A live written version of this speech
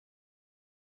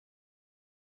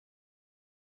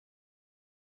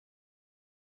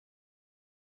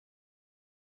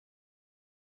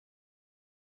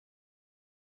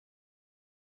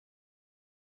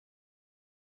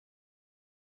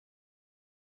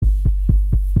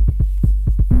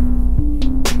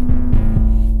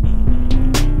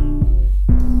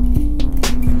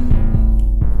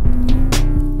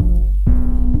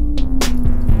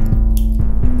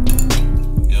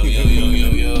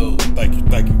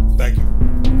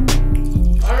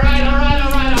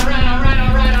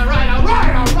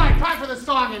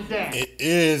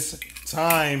is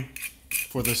time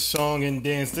for the song and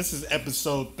dance. This is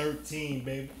episode 13,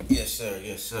 baby. Yes, sir.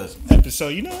 Yes, sir.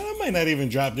 Episode, I might not even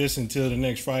drop this until the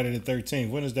next Friday the 13th.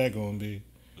 When is that going to be?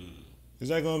 Is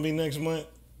that going to be next month?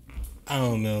 I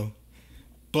don't know.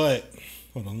 But,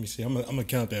 hold on, let me see. I'm going to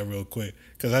count that real quick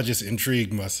because I just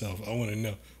intrigued myself. I want to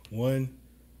know. 1,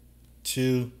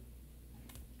 2,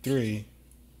 3,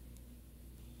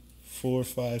 4,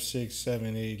 5, 6,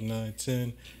 7, 8, 9,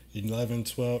 10, 11,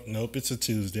 12. Nope, it's a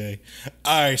Tuesday.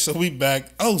 All right, so we back.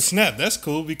 Oh, snap. That's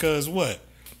cool because what?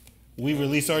 We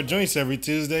release our joints every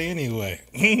Tuesday anyway.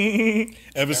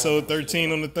 Episode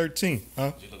 13 on the 13th.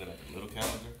 Huh? You looking at the little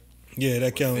calendar? Yeah,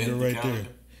 that calendar right calendar?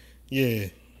 there. Yeah.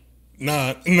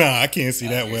 Nah, I can't see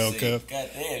that well, cuz. God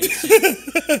damn, this shit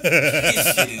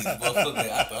is motherfucker.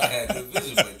 I thought I had good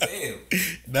vision, but damn.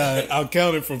 Nah, I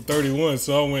counted from 31,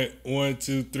 so I went 1,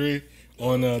 2, 3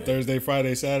 on Thursday,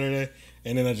 Friday, Saturday,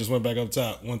 and then I just went back up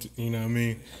top. You know what I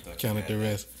mean? Counted the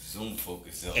rest. Zoom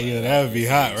focus. Yeah, that would be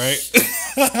hot, right?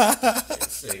 God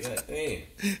damn.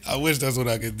 I wish that's what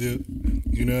I could do.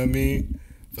 You know what I mean?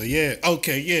 But yeah,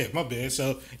 okay, yeah, my bad.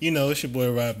 So, it's your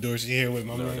boy Rob Dorsey here with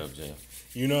my man. Up, Jay?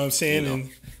 You know what I'm saying? And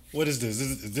what is this?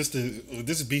 This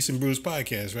is Beast and Brews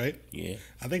podcast, right? Yeah.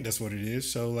 I think that's what it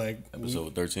is. So like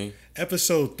Episode 13?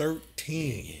 Episode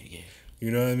 13. Yeah.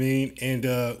 You know what I mean? And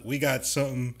we got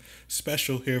something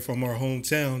special here from our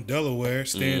hometown, Delaware.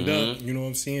 Stand up. You know what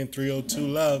I'm saying? 302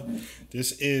 Love.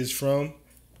 This is from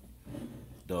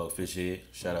DogFish Head.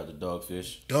 Shout out to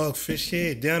DogFish. DogFish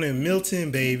Head down in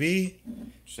Milton, baby.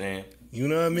 Sam. You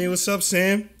know what I mean? What's up,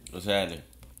 Sam? What's happening?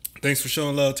 Thanks for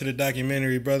showing love to the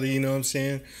documentary, brother. You know what I'm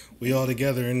saying? We all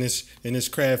together in this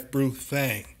craft brew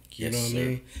thing. You Yes, know what sir. I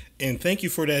mean? And thank you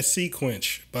for that sea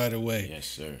quench, by the way. Yes,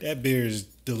 sir. That beer is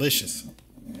delicious.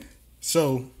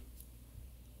 So,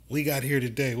 we got here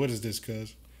today. What is this,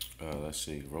 cuz? Let's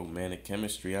see. Romantic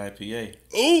Chemistry IPA.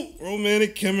 Oh,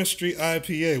 Romantic Chemistry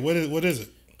IPA. What is it?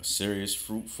 A serious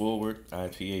fruit-forward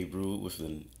IPA brewed with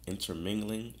an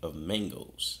intermingling of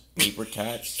mangoes,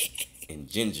 apricots, and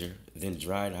ginger, then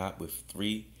dried hop with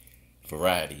 3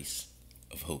 varieties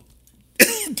of hope.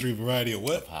 3 variety of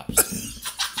what? Hops.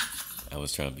 I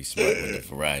was trying to be smart with the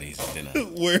varieties, and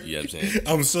then Where? you know what I'm saying?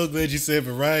 I'm so glad you said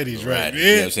varieties, right? You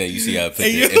know what I'm saying? You see how I put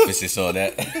the emphasis on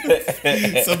that?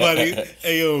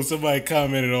 Somebody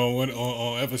commented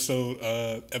on episode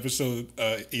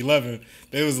 11.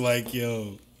 They was like,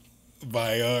 yo,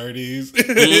 varieties.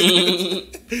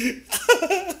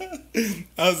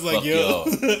 I was like, yo.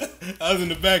 I was in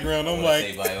the background. I'm like,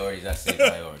 say priorities. I say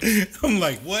priorities. I'm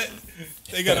like, what?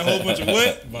 They got a whole bunch of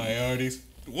what? Priorities.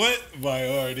 What?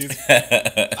 Priorities.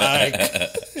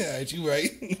 Alright, you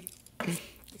right.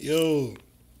 Yo.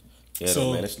 Yeah,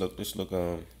 So, man, this look. This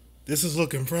is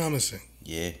looking promising.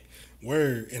 Yeah.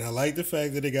 Word. And I like the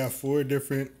fact that they got 4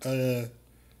 different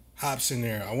hops in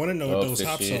there. I want to know what those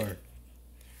hops are.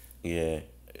 Yeah.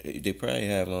 They probably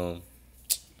have Can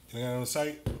I get on the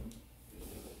site?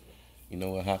 You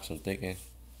know what hops I'm thinking?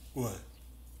 What?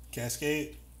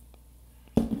 Cascade?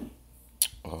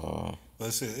 Well,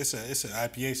 it's an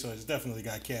IPA, so it's definitely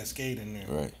got Cascade in there.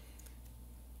 Right.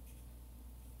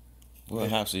 What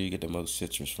hops do you get the most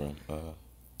citrus from?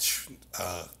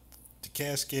 The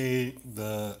Cascade,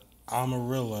 the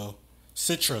Amarillo,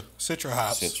 Citra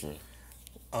hops.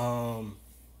 Citra.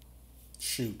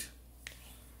 Shoot.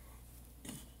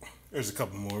 There's a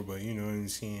couple more, but you know what I'm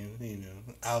saying.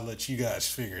 I'll let you guys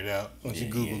figure it out once you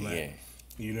Google that. Yeah.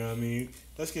 You know what I mean?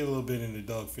 Let's get a little bit into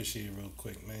DogFish here real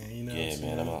quick, man. You know what I'm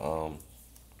saying? Man.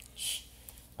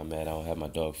 I'm mad I don't have my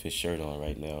DogFish shirt on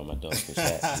right now, or my DogFish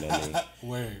hat. You know what I mean?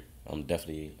 Where? I'm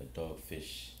definitely a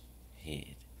DogFish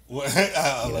head. What?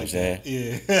 I You know like what I'm that.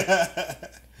 Yeah.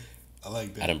 I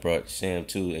like that. I done brought Sam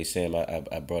too. Hey Sam,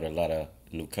 I brought a lot of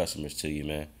new customers to you,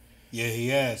 man. Yeah, he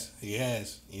has.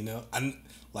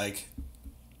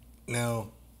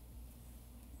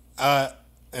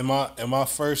 In my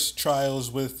first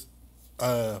trials with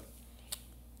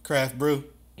craft brew,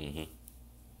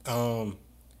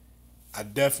 I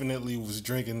definitely was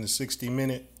drinking the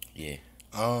 60-minute. Yeah.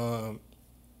 And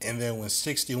then when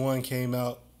 61 came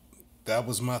out, that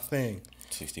was my thing.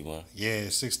 61. Yeah,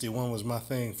 61 was my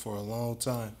thing for a long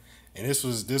time. And this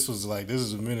is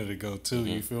a minute ago too,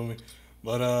 you feel me?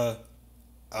 But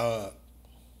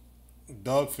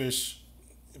DogFish,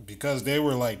 because they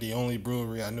were like the only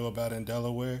brewery I knew about in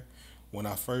Delaware when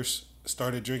I first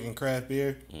started drinking craft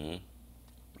beer,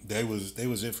 they was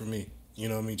it for me. You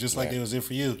know what I mean? Just like they was it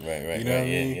for you. Right. You know what I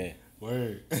mean? Yeah.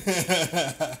 Word.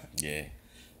 Yeah.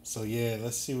 So yeah,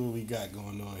 let's see what we got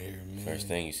going on here, man. First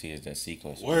thing you see is that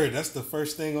sequence. Word, that's the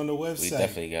first thing on the website. We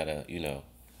definitely gotta,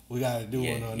 We gotta do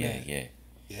one on that. that.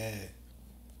 Yeah.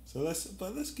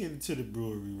 let's get into the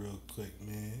brewery real quick,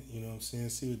 man. You know what I'm saying?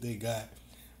 See what they got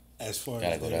as far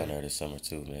Gotta as go down there this summer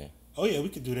too, man. Oh yeah, we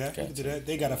could do that. We Got could do to. that.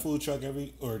 They got a food truck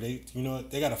you know what?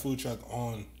 They got a food truck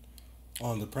on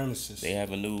the premises. They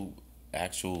have a new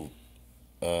actual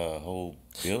whole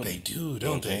building. They do,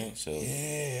 don't they? So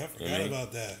yeah, I forgot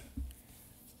about that.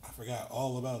 I forgot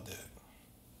all about that.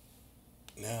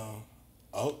 Now,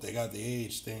 they got the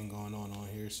age thing going on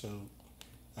here, so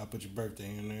I'll put your birthday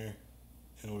in there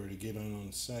in order to get on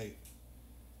the site.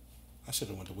 I should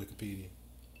have went to Wikipedia.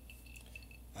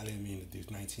 I didn't mean to do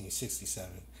 1967.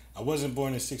 I wasn't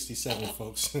born in 67,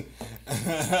 folks.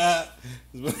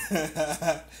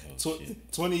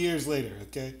 20 years later,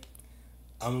 okay?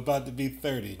 I'm about to be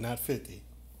 30, not 50.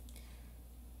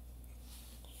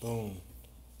 Boom.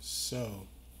 So,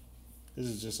 this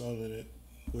is just all of it.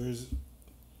 Where's...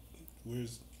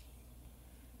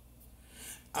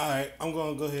 Alright, I'm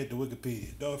going to go ahead to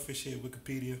Wikipedia. DogFish Head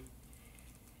Wikipedia.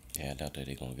 Yeah, I doubt that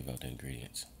they're going to give out the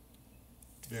ingredients.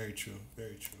 Very true,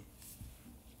 very true.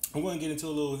 I'm going to get into a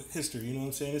little history, you know what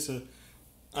I'm saying? It's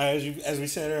as we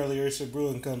said earlier, it's a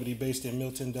brewing company based in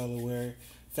Milton, Delaware,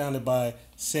 founded by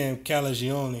Sam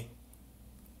Calagione.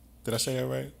 Did I say that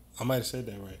right? I might have said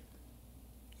that right.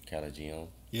 Calagione?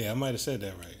 Yeah, I might have said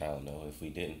that right. I don't know. If we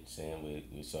didn't, Sam, we're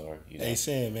sorry. You know? Hey,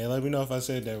 Sam, man, let me know if I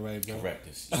said that right, bro. Correct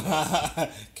us.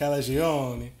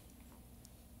 Calagione.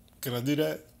 Can I do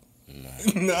that? No.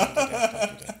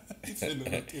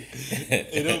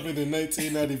 It opened in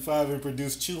 1995 and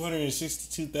produced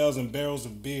 262,000 barrels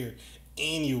of beer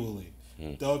annually.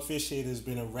 Dogfish Head has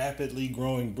been a rapidly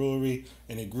growing brewery,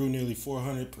 and it grew nearly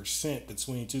 400%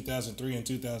 between 2003 and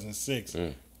 2006.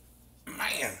 Man,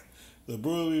 the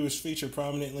brewery was featured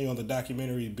prominently on the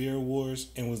documentary Beer Wars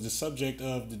and was the subject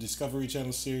of the Discovery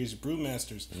Channel series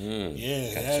Brewmasters.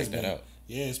 Yeah, it has been.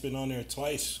 Yeah, it's been on there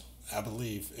twice, I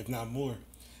believe, if not more.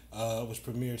 Was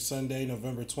premiered Sunday,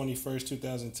 November 21st,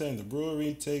 2010. The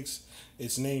brewery takes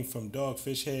its name from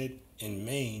Dogfish Head in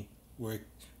Maine, where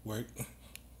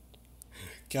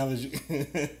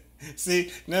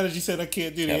See, now that you said I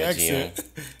can't do the accent,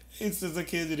 it says I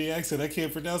can't do the accent. I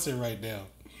can't pronounce it right now.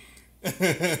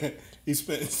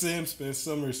 Sam spent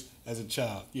summers as a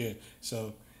child. Yeah,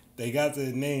 so they got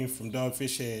the name from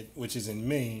Dogfish Head, which is in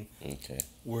Maine,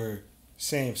 where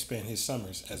Sam spent his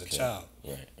summers as a child.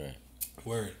 Right.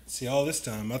 Word. See, all this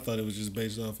time I thought it was just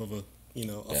based off of a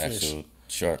fish.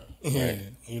 Shark. Yeah, right.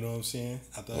 You know what I'm saying?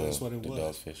 I thought that's what it was.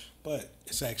 Dogfish. But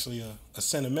it's actually a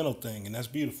sentimental thing, and that's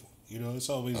beautiful. You know, it's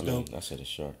always dope. I said a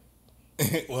shark.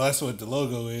 Well, that's what the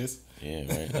logo is. Yeah,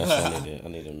 right. That's what I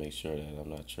need to make sure that I'm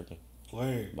not tripping.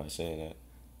 Word. By saying that.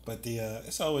 But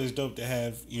it's always dope to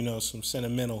have, some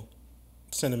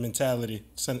sentimentality,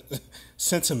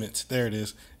 sentiment. There it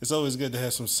is. It's always good to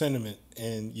have some sentiment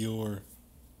in your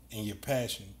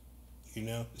passion. You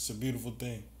know, it's a beautiful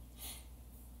thing.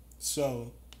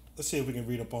 So, let's see if we can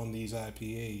read up on these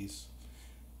IPAs.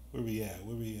 Where we at?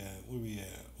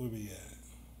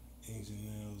 Ings and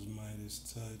Nails, Midas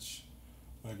Touch,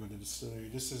 Micro Distillery.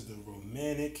 This is the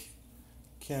Romantic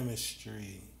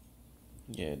Chemistry.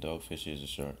 Yeah, Dogfish is a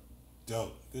shark.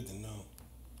 Dope. Good to know.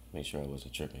 Make sure I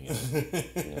wasn't tripping.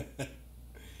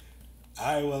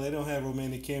 Alright, well, they don't have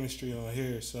Romantic Chemistry on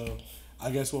here, so I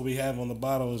guess what we have on the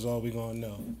bottle is all we're going to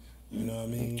know. You know what I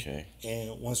mean? Okay.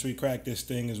 And once we crack this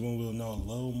thing is when we'll know a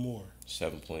little more.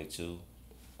 7.2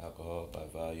 alcohol by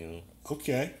volume.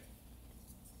 Okay.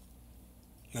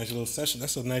 Nice little session.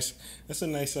 That's a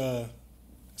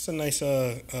nice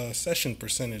session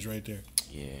percentage right there.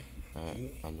 Yeah.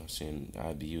 I'm not seeing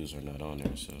IBUs are not on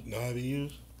there, so. No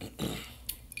IBUs?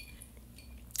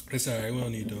 It's alright, we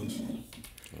don't need those.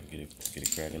 Get it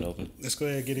cracking open. Let's go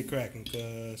ahead and get it cracking,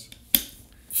 cuz.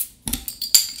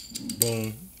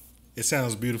 Boom. It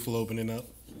sounds beautiful opening up.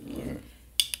 Right.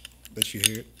 Bet you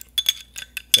hear it.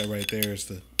 That right there is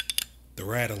the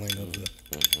rattling of the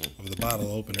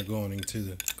bottle opener going to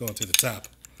the top.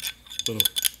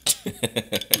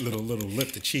 Little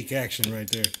lip to cheek action right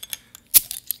there.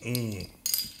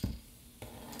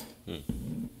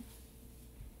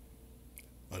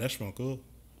 Oh, that smells good.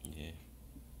 Yeah.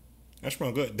 That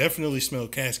smells good. Definitely smell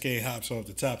Cascade hops off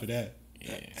the top of that.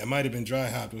 Yeah. It might have been dry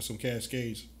hopped with some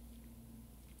Cascades.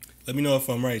 Let me know if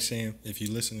I'm right, Sam, if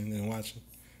you're listening and watching.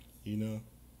 You know?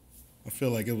 I feel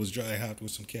like it was dry hopped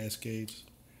with some Cascades.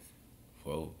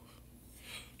 Whoa.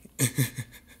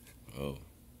 Whoa.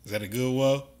 Is that a good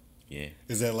whoa? Yeah.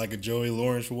 Is that like a Joey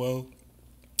Lawrence whoa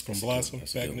from Blossom?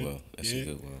 That's a good whoa. That's a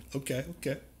good whoa. Okay.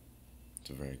 It's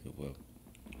a very good whoa.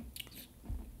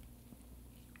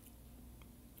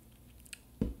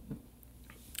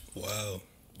 Wow.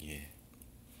 Yeah.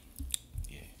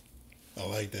 I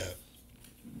like that.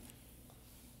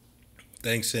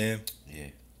 Thanks, Sam. Yeah,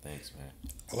 thanks, man.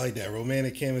 I like that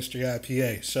romantic chemistry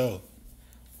IPA. So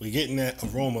we getting that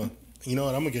aroma. You know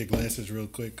what? I'm gonna get glasses real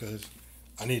quick because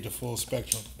I need the full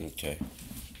spectrum. Okay.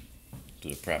 Do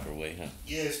the proper way, huh?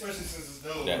 Yeah, especially since it's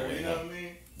Delaware. That way, you know what I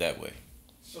mean? That way.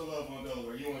 Show love on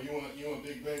Delaware. You want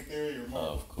Big Bang Theory or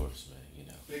Marvel? Of course, man. You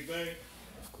know. Big Bang.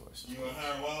 Of course. You want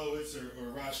Howard Wolowitz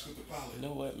or Raj Kutapalli? You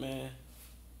know what, man?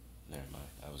 Never mind.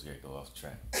 I was gonna go off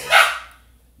track.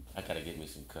 I gotta get me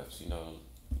some cups. You know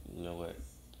what?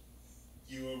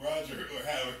 You want Roger or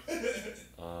Howard?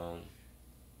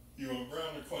 You want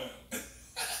Brown or Clown?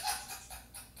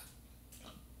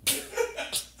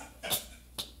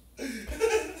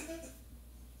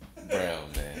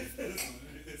 Brown, man.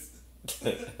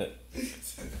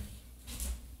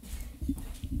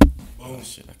 Oh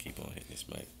shit! I keep on hitting this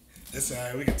mic. It's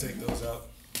alright. We can take those out.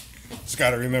 Just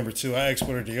gotta remember too. I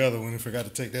exported the other one and forgot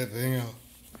to take that thing out.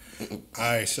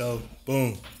 Alright, so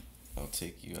boom. I'll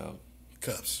take you out.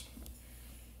 Cups.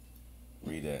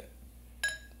 Read that.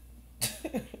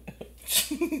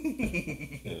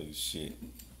 Oh shit.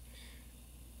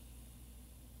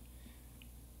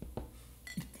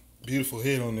 Beautiful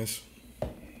head on this.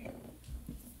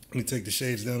 Let me take the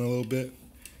shades down a little bit.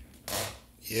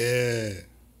 Yeah.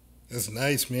 That's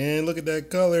nice, man. Look at that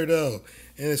color, though.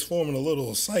 And it's forming a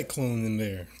little cyclone in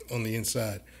there on the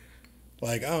inside.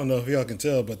 Like, I don't know if y'all can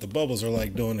tell, but the bubbles are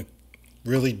like doing a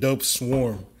really dope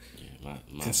swarm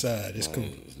inside. It's cool.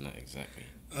 It's not exactly.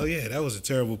 Oh, yeah. That was a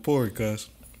terrible pour, cuz.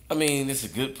 I mean, it's a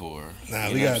good pour.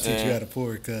 Nah, we got to teach you how to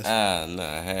pour, cuz. Nah,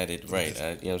 I had it right. You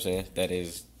know what I'm saying? That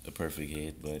is the perfect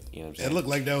head, but you know what I'm saying? It looked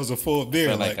like that was a full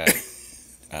beer. I felt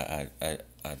like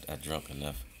I drunk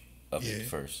enough of it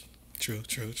first. True.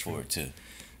 For it to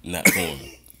not form.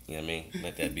 You know what I mean?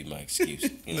 Let that be my excuse.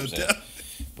 You know what I'm saying?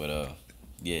 But,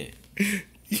 yeah.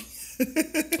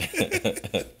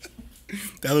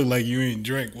 That looked like you ain't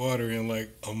drank water in like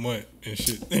a month and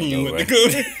shit. And you went right? to go.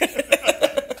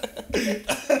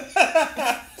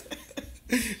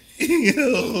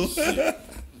 Yo.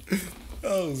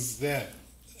 Oh, snap.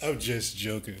 I'm just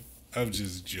joking. Let's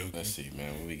see,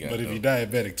 man. What we got? But if you're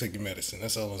diabetic, take your medicine.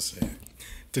 That's all I'm saying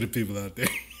to the people out there.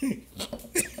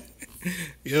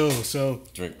 Yo, so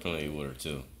drink plenty of water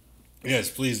too. Yes,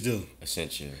 please do.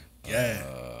 Essential. Yeah.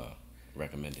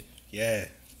 Recommended. Yeah.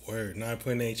 Word.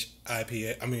 9.8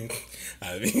 IPA. I mean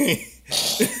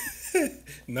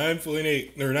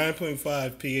 9.8 or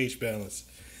 9.5 pH balance.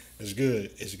 It's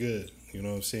good. You know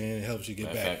what I'm saying? It helps you get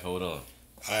Matter back. Fact, hold on. All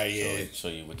right, yeah. Show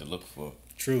you what to look for.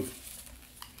 Truth.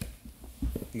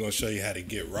 I'm gonna show you how to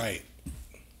get right.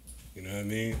 You know what I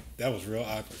mean? That was real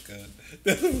awkward, cuz.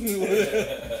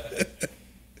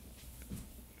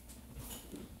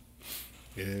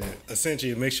 Yeah.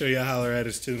 Essentially, make sure y'all holler at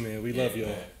us too, man. We love y'all.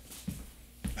 Man.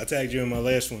 I tagged you in my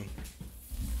last one.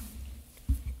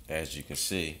 As you can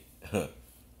see.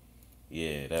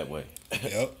 Yeah, that way.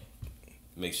 Yep.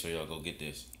 Make sure y'all go get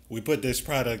this. We put this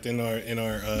product in one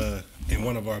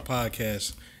of our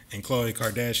podcasts, and Khloe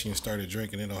Kardashian started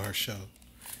drinking it on her show.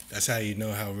 That's how you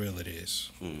know how real it is.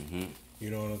 Mm-hmm. You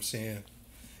know what I'm saying?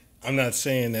 I'm not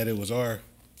saying that it was our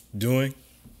doing,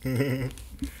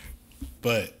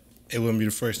 but it wouldn't be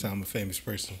the first time a famous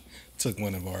person took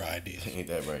one of our ideas. Ain't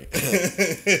that right?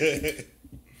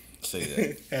 Say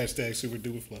that. Hashtag Super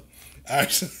Duper Flow.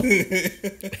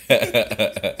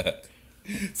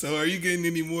 So are you getting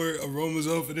any more aromas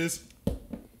off of this?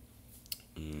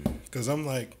 Because I'm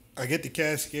like, I get the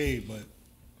Cascade, but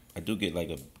I do get like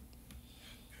a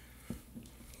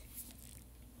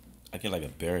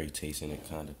berry taste in it,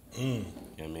 kind of. You know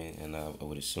what I mean? And I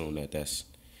would assume that that's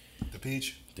the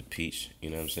peach. The peach, you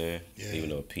know what I'm saying? Yeah. Even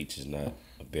though a peach is not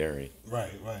a berry.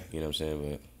 Right. You know what I'm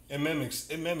saying? But it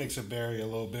mimics a berry a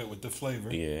little bit with the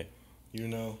flavor. Yeah. You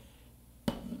know.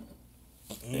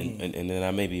 And then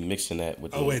I may be mixing that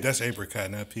with. Oh wait, that's apricot,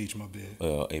 not peach. My bad.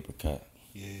 Apricot.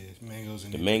 Yeah, mangoes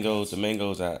and the mangoes. The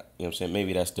mangoes. You know what I'm saying?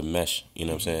 Maybe that's the mesh. You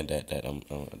know what I'm saying? That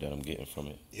I'm getting from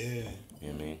it. Yeah. You know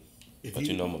what I mean? But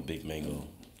you know I'm a big mango.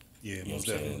 Yeah, you know most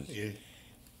definitely. Yeah.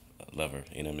 Lover.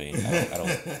 You know what I mean? I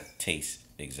don't taste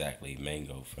exactly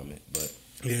mango from it, but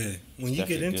yeah, when you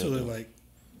get into it, like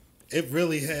it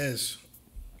really has.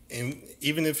 And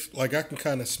even if, like, I can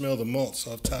kind of smell the malts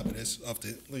off top of this,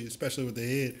 especially with the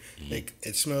head,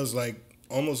 it smells like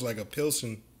almost like a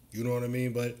Pilsen. You know what I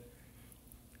mean? But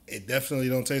it definitely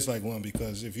don't taste like one,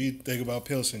 because if you think about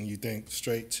Pilsen, you think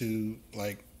straight to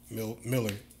like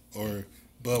Miller or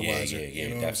Budweiser. Yeah, you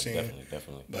know what I'm saying?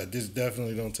 Definitely. But this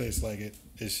definitely don't taste like it.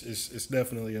 It's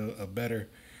definitely a better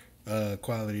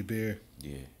quality beer.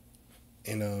 Yeah.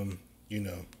 And you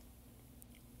know,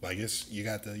 like you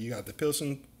got the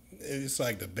Pilsen. It's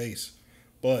like the base,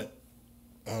 but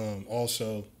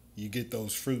Also, you get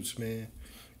those fruits, man,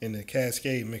 and the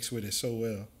Cascade mixed with it so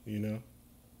well, you know.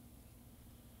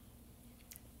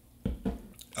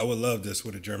 I would love this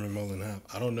with a German Mullen hop.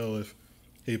 I don't know if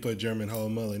he put German Whole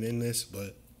Mullen in this,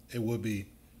 but it would be.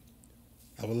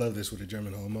 I would love this with a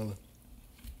German Whole Mullen.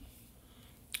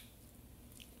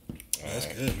 That's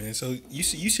good, man. So you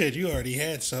said you already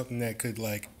had something that could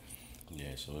like.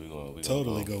 Yeah, so we gonna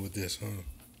totally go with this, huh?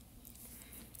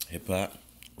 Hip hop,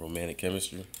 romantic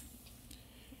chemistry.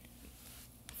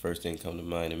 First thing come to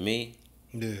mind to me.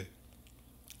 Yeah.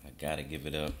 I gotta give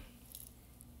it up.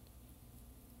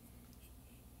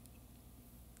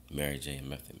 Mary J and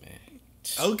Method Man.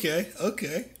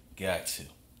 Okay. Got to.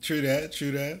 True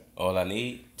that. All I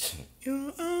need.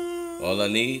 All I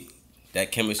need.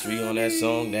 That chemistry on that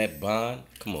song, that bond.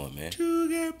 Come on, man.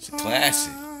 It's a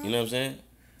classic. You know what I'm saying?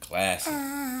 Classic.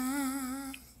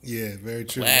 Yeah, very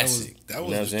true. Classic. That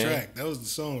was the track. That was the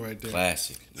song right there.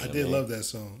 Classic. I did love that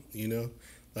song, you know?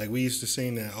 Like, we used to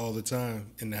sing that all the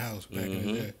time in the house back in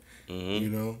the day, you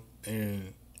know?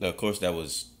 And now, of course, that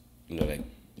was, like,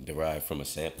 derived from a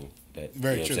sample. That,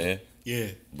 very true. What I'm saying? Yeah.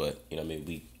 But, what I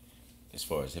mean, as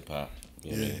far as hip-hop,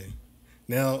 you know what I mean?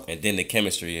 Now, and then the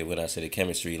chemistry, when I say the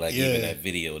chemistry, like even that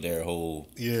video, their whole,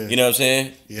 you know what I'm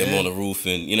saying? Yeah. Them on the roof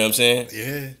and, you know what I'm saying?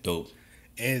 Yeah. Dope.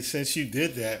 And since you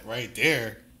did that right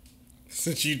there. Okay.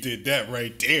 Since you did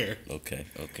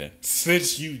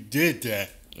that.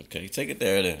 Okay, take it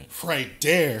there then. Right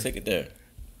there. Take it there.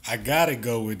 I gotta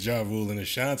go with Ja Rule and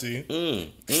Ashanti.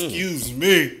 Excuse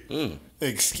me.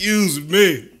 Excuse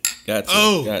me. Got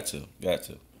to.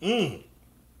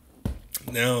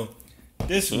 Now,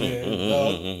 this man,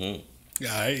 all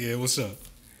right, yeah, what's up?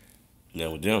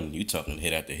 Now with them, you talking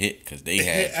hit after hit because they had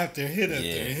hit after hit after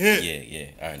hit.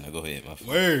 Yeah. All right, now go ahead, my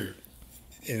friend. Word.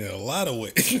 In a lot of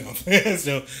ways.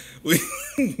 So we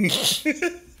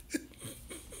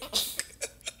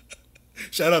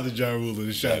shout out to Ja Rule and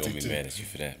Ashanti. I'm gonna be mad at you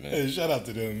for that, man. Hey, shout out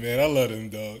to them, man. I love them,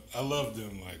 dog. I love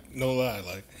them. Like, no lie.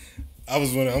 Like, I'm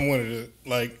one of the,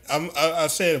 like, I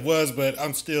said it was, but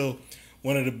I'm still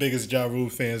one of the biggest Ja Rule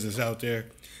fans that's out there.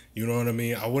 You know what I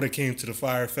mean? I would have came to the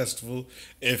Fire Festival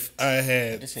if I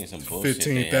had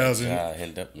 15,000.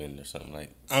 End up in or something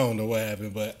like. I don't know what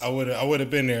happened, but I would have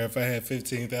been there if I had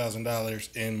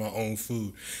 $15,000 in my own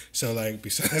food. So like,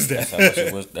 besides that, that's how much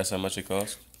it was. That's how much it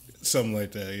cost. Something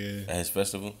like that, yeah. At his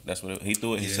festival, that's what he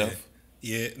threw it himself.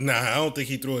 Yeah, nah, I don't think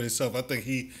he threw it himself. I think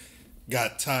he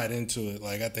got tied into it.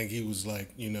 Like I think he was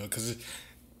like, because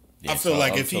I feel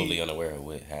like if I'm totally unaware of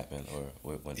what happened or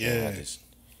what went down.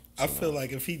 I feel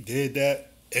like if he did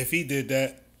that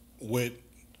with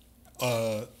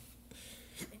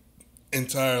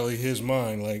entirely his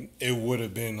mind, like it would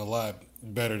have been a lot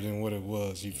better than what it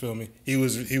was. You feel me? He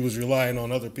was relying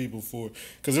on other people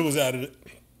because it was out of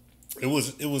it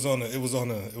was on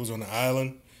the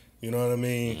island. You know what I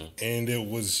mean? And he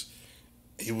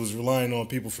was relying on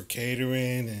people for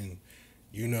catering and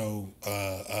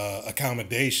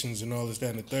accommodations and all this,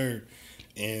 that, and the third.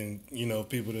 And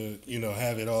people to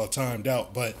have it all timed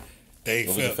out, but they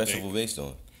what was the festival based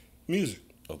on? Music.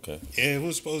 Okay. Yeah, it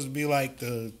was supposed to be like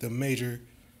the major,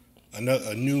 a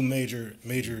new major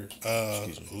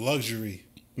luxury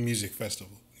music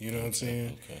festival. You know what I'm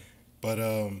saying? Okay. But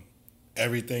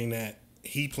everything that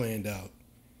he planned out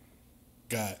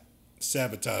got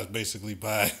sabotaged basically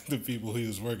by the people he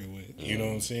was working with. You know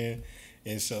what I'm saying?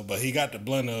 And so, but he got the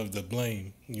blunt of the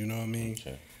blame. You know what I mean?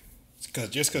 Okay.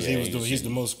 Because he's the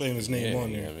most famous name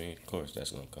on there. I mean, of course, that's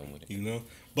gonna come with it.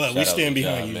 But we stand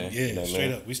behind you. Man. Yeah,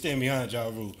 straight up. We stand behind Ja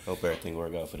Rule. Hope everything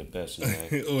work out for the best, man.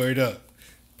 Word up.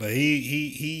 But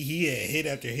he had hit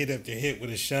after hit after hit with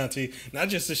Ashanti. Not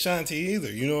just Ashanti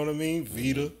either. You know what I mean?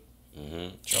 Vita,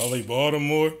 Charlie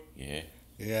Baltimore. Yeah.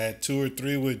 He had 2 or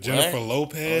 3 with Jennifer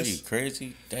Lopez. Oh, you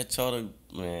crazy? That's all the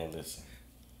man. Listen.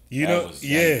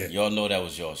 Y'all know that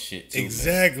was your shit too.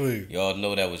 Exactly. Man. Y'all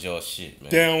know that was your shit, man.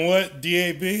 Down what?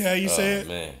 DAB? How you say it?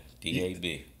 Man,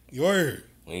 DAB. Word.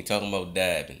 We ain't talking about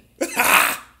dabbing.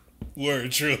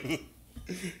 Word, true.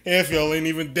 Half y'all ain't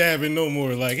even dabbing no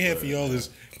more. Like half of y'all is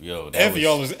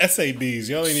SABs.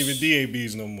 Y'all ain't even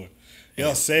DABs no more.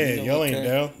 Y'all sad. Y'all ain't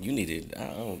down. You need it.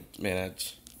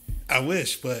 I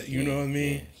wish, but you know what I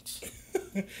mean. Yeah.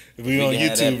 We on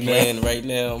YouTube now. Right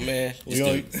now, man.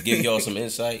 Just to give y'all some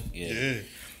insight. Yeah.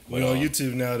 We on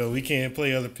YouTube now though. We can't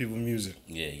play other people's music.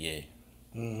 Yeah.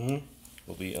 We'll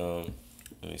be let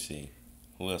me see.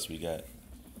 Who else we got?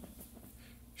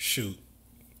 Shoot.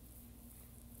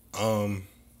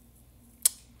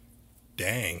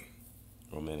 Dang.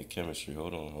 Romantic chemistry.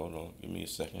 Hold on. Give me a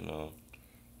second.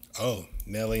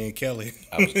 Nelly and Kelly.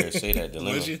 I was gonna say that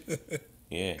dilemma. Was you?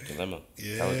 Yeah, dilemma.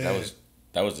 Yeah.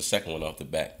 That was the second one off the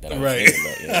back that I was Right. thinking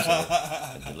about. You know what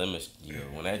I'm saying? The Dilemma,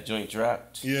 when that joint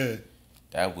dropped, Yeah.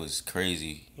 that was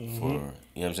crazy for, you know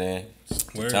what I'm saying?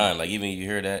 The Word. time. Like, even you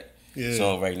hear that Yeah.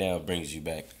 song right now, it brings you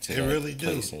back to It that really do.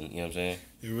 place. And, you know what I'm saying?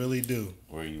 It really do.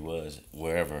 Where you was,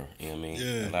 wherever. You know what I mean?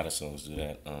 Yeah. A lot of songs do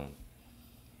that.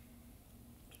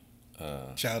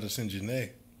 Childish and Janae.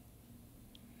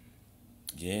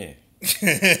 Yeah. Of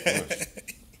course.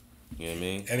 You know what I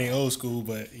mean? It ain't old school,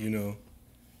 but, you know,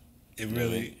 it You know what I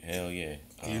really, mean? Hell yeah.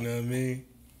 you know what I mean?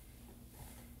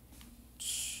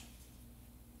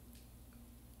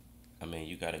 I mean,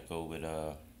 you gotta go with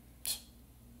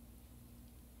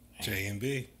J and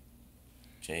B.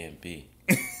 J&B.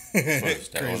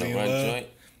 First, that On Crazy the in Run Love. joint.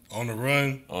 On the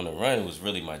Run. On the Run was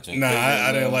really my joint. Nah, Crazy in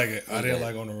I didn't Love. like it. What I didn't that?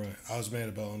 like On the Run. I was mad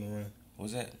about On the Run. What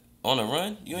was that? On the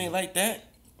Run? You ain't like that?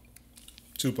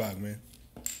 Tupac, man.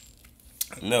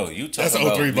 No, you talking That's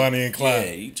about 03 Bonnie and Clyde.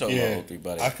 Yeah, you talking Yeah. about 03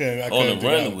 Bonnie. I couldn't On do the that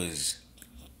Run one. was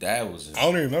that was I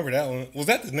don't even remember that one. Was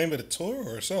that the name of the tour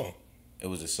or a song? it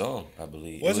was a song, I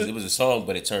believe. Was it? It was a song,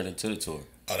 but it turned into the tour.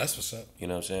 Oh, that's what's up. You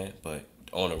know what I'm saying? But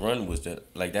On the Run was the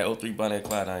like that 03 Bonnie and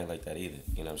Clyde. I ain't like that either.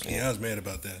 You know what I'm saying? Yeah, I was mad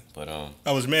about that. But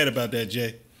I was mad about that,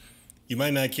 Jay. You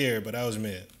might not care, but I was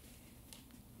mad.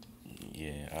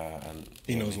 yeah,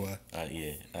 He knows why. Yeah,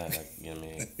 you know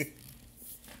what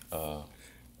I mean.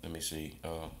 Let me see.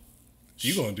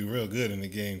 You gonna do real good in the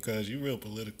game, cause you real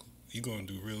political. You gonna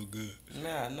do real good.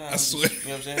 Nah. I swear. You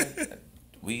know what I'm saying?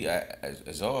 We,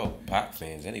 as all pop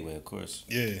fans anyway, of course.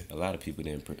 Yeah. A lot of people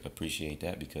didn't appreciate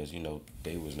that because, you know,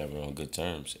 they was never on good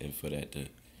terms. And for that to,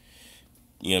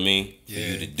 you know what I mean? For Yeah.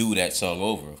 you to do that song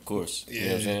over, of course. You know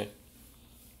what I'm Yeah. saying?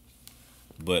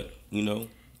 But, you know,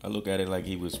 I look at it like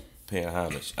he was paying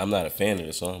homage. I'm not a fan of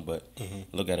the song, but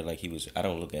look at it like he was, I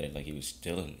don't look at it like he was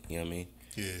stealing, you know what I mean?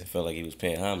 Yeah. I felt like he was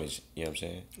paying homage, you know what I'm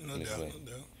saying? No In this doubt. way.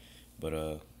 No doubt.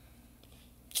 But,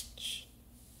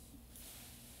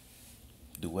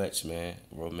 duets, man,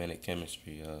 romantic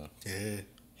chemistry, Yeah.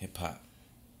 hip hop.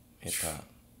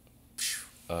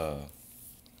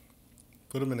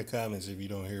 Put them in the comments if you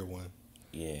don't hear one.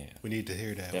 Yeah, We need to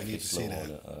hear that. definitely We need to slow see that. on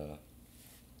it.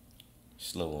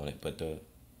 Slow on it, but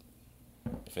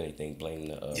if anything, blame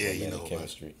the Yeah, romantic you know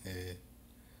chemistry. Yeah.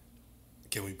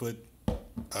 Can we put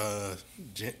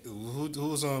who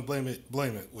was on Blame It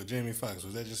with Jamie Foxx?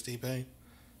 Was that just T-Pain?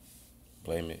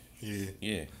 Blame it. Yeah.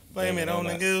 Yeah, Blame it on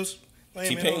the goose.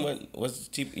 Blame it T-Pain on- was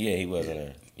T. Yeah, he was in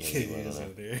there. Yeah, Yeah, he he was was in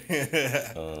out there.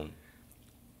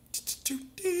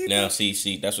 there. Now,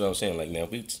 see, that's what I'm saying. Like now,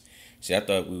 I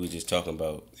thought we were just talking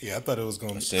about Yeah, I thought it was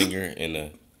going a to singer and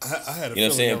a. I had a You know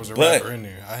what I'm feeling saying? there was a But- rapper in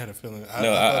there. I had a feeling. No,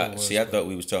 thought it was, I but- thought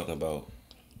we was talking about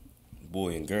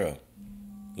boy and girl.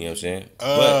 You know what I'm saying?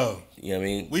 Oh. But, you know what I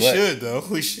mean? We But should, though.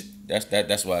 We should.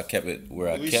 That's why I kept it where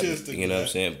I We kept should it. stick You to know what I'm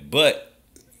that. saying? But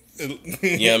you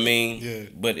know what I mean? Yeah.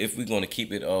 But if we're gonna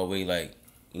keep it all the way like,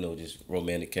 you know, just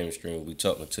romantic chemistry and we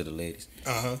talking to the ladies,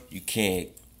 Uh-huh. you can't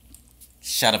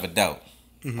shot of a doubt.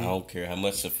 Mm-hmm. I don't care how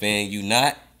much a fan you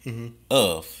not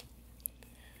of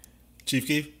Chief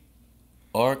Keef?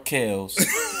 R. Kells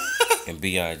and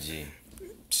B.I.G.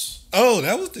 Oh,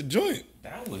 that was the joint.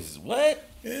 That was what?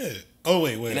 Yeah. Oh,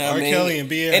 wait. You know what R. I mean? Kelly and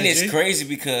B.I.G.? And it's crazy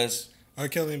because R.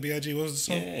 Kelly and B.I.G. What was the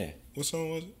song? yeah. What song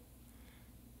was it?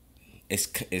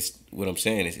 It's what I'm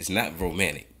saying is it's not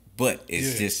romantic, but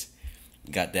it's Yeah. just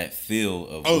got that feel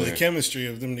of Oh, where, the chemistry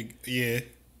of them. Yeah.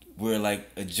 where like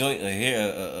a joint of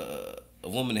hair, a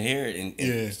woman of hair, and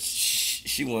Yeah.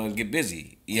 she want to get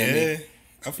busy. You know what I Yeah. mean?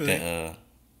 I feel it. That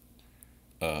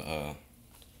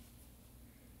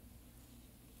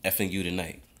effing you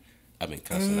tonight. I've been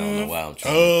cussing. I don't know why I'm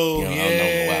trying. Oh, I don't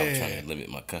know why I'm yeah. trying to limit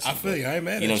my cussing. I feel but, you. I ain't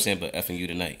mad You know at what I'm saying? But effing you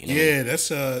tonight. You know Yeah,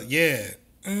 that's, yeah.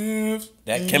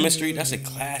 that chemistry. That's a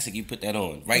classic. You put that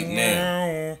on right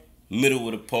now. Middle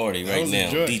of the party That right was a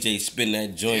now. joint. DJ spin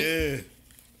that joint. Yeah.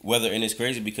 Whether and it's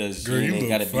crazy because Girl, you ain't look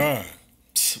gotta fine. be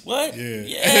what? Yeah.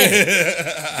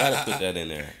 Gotta put that in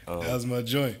there. That was my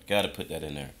joint. Gotta put that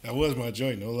in there. That was my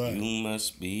joint, no lie. You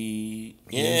must be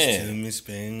Used yeah. to me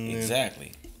spending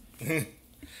Exactly.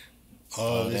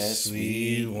 all that this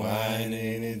sweet wine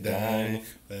and dining,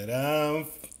 but I'm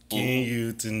fucking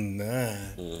you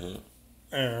tonight.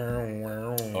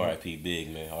 R.I.P.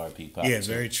 Big man. R.I.P. Pop. Yeah,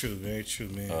 very true,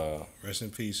 man. Rest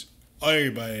in peace.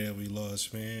 Everybody that we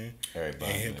lost, man.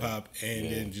 Everybody, And hip hop, and Yeah.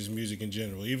 then just music in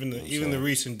general. Even the saying?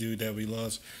 recent dude that we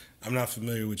lost, I'm not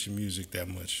familiar with your music that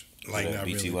much. Like not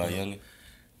BTY really. Youngin.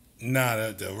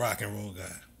 Nah, the rock and roll guy.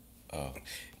 Oh, You know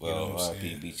well, what I'm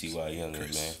R.I.P. saying? BTY Youngin,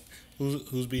 Chris. man.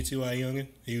 Who's BTY Youngin?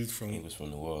 He was from He was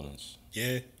from New Orleans.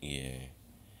 yeah. Yeah.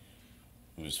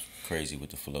 He was crazy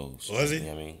with the flows. Was he? You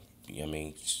know what I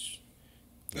mean?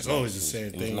 It's always the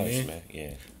same thing, nice, man.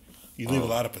 Yeah. You leave a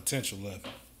lot of potential left.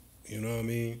 You know what I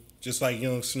mean? Just like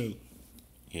Young Snoop.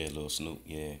 Yeah, Lil Snoop,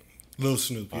 yeah. Lil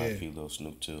Snoop, yeah. R.I.P. Lil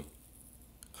Snoop, too.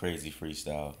 Crazy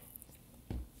freestyle.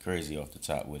 Crazy off the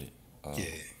top with it. Yeah.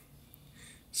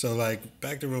 So, like,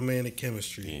 back to romantic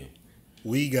chemistry. Yeah.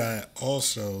 We got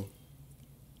also,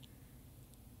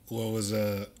 what was,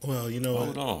 well, you know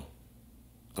what? Hold on.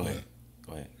 Go ahead.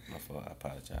 My fault. I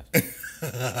apologize.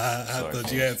 I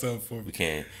thought you had something for me. We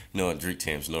can't. You know, Drake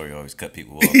Tam Snorri always cut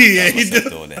people off. Yeah, he does.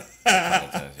 Doing that. I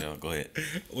apologize, y'all. Go ahead.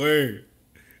 Word.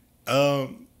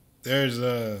 There's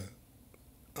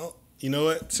you know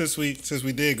what? Since we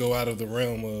did go out of the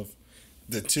realm of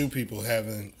the two people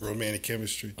having romantic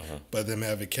chemistry, but them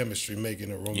having chemistry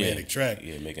making a romantic track.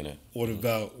 Yeah, making a. What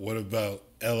about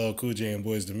LL Cool J and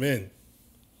Boyz II Men?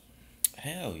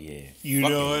 Hell yeah. You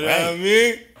know what I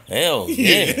mean? Hell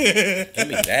yeah. Give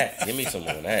me that. Give me some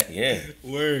more of that. Yeah.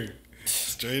 Word.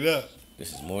 Straight up.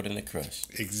 This is more than a crush.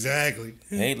 Exactly.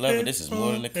 Hey, lover, this is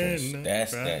more than a crush.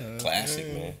 That's that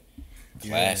classic, man.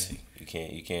 Classic.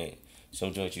 Yeah. You can't.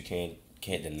 Some joints you can't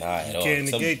deny at all.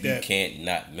 Can't negate that. You can't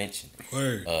not mention.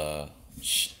 Word.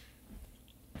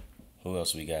 Who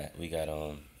else we got? We got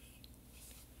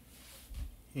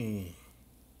The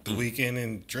Weeknd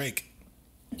and Drake.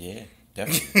 Yeah,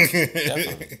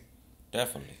 definitely.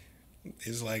 Definitely.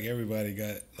 It's like everybody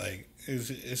got like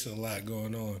it's a lot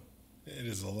going on. It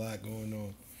is a lot going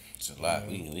on. It's a lot.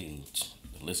 We can the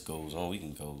list goes on. We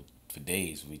can go for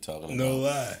days. We talking about. No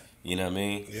lie. You know what I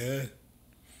mean? Yeah.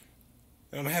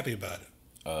 I'm happy about it.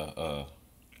 I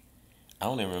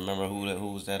don't even remember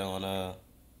who was that on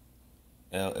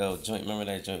LL joint. Remember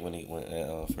that joint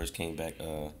when first came back?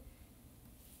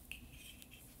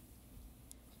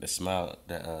 The smile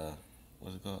that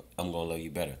what's it called? I'm Gonna Love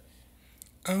You Better.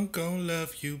 I'm gonna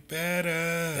love you better.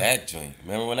 That joint.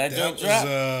 Remember when that joint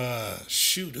dropped?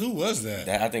 Shoot, who was that?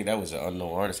 I think that was an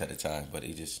unknown artist at the time, but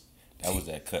that was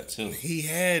that cut too. He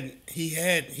had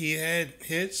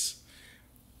hits,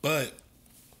 but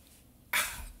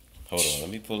hold on, let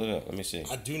me pull it up. Let me see.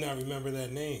 I do not remember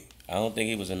that name. I don't think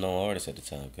he was a known artist at the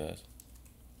time, guys.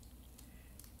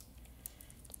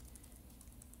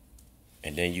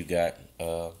 And then you got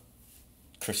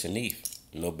Chris and Neef,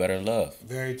 No Better Love.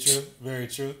 Very true. Very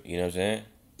true. You know what I'm saying?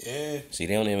 Yeah. See,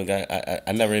 they don't even got.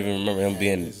 I never even remember him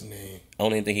being. His name. I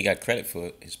don't even think he got credit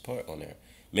for his part on there.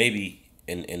 Maybe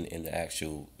in the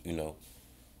actual, you know.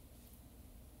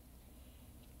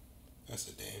 That's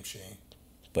a damn shame.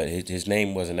 But his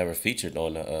name wasn't ever featured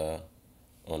on the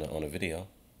video.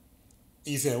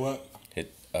 You said what?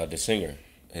 The singer,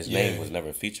 his name was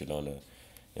never featured on the.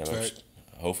 You know, right.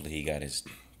 Hopefully he got his,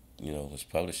 his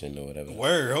publishing or whatever.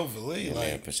 Word, hopefully,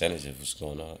 percentage of what's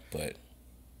going on, but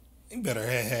he better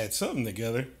have had something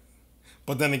together.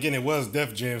 But then again, it was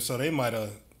Def Jam, so they might have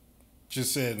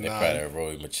just said they probably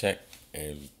wrote him a check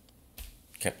and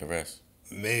kept the rest.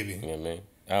 Maybe. You know what I mean?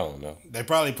 I don't know. They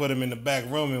probably put him in the back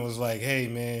room and was like, "Hey,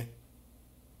 man,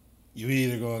 you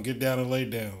either gonna get down or lay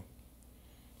down."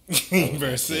 That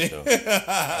was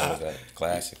that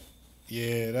classic.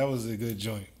 Yeah, that was a good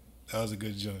joint.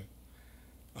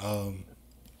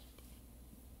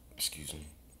 Excuse me.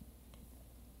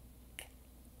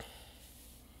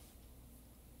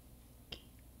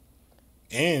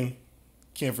 And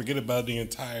can't forget about the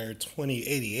entire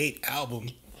 2088 album.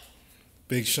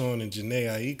 Big Sean and Jhené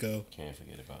Aiko. Can't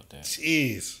forget about that.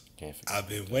 Jeez. I've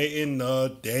been waiting all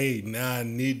day. Now I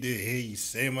need to hear you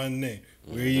say my name.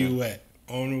 Where you at?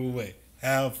 On the way.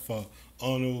 How far?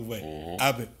 On the way.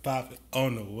 I've been popping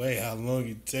on the way. How long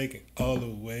you taking? All the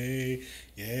way.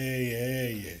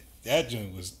 Yeah. That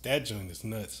joint is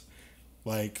nuts.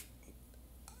 Like,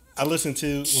 I listened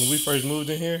to when we first moved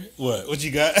in here. What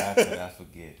you got? How could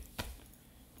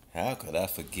I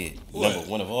forget? What? Number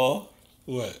one of all?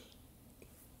 What?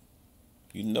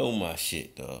 You know my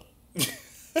shit, dog.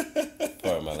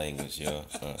 Pardon my language, y'all.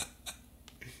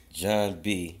 John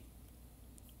B.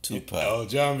 Tupac. Oh,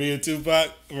 John B. and Tupac?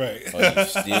 Right. Are you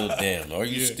still down? Are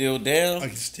you still down? Are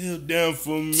you still down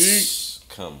for me?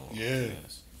 Come on. Yeah.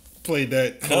 Guys. Played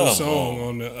that whole song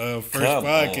on the first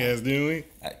podcast, didn't we?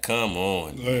 Come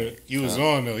on. You was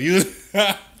on, though. You was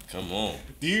Come on.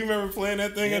 Do you remember playing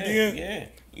that thing at the end?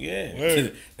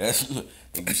 Yeah. That's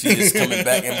you see this coming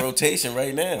back in rotation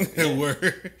right now. Yeah.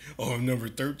 Word. On number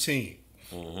 13.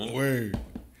 Word.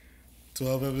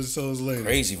 12 episodes later.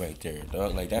 Crazy right there,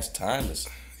 dog. Like, that's timeless.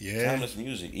 Yeah. Timeless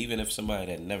music. Even if somebody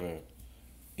that never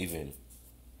even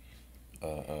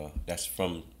that's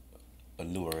from a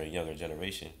newer and younger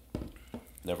generation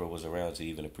never was around to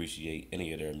even appreciate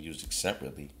any of their music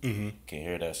separately, can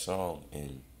hear that song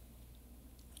and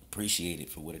appreciate it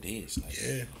for what it is. Like,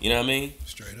 Yeah. You know what I mean?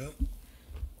 Straight up.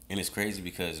 And it's crazy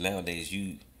because nowadays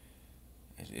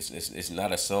it's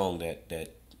not a song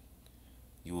that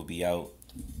you will be out,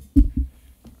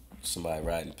 somebody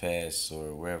riding past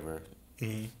or wherever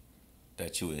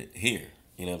that you would hear.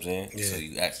 You know what I'm saying? Yeah. So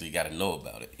you actually got to know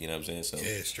about it. You know what I'm saying? So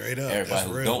Yeah, straight up. everybody That's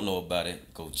who real. don't know about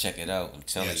it, go check it out. I'm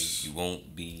telling Yes. you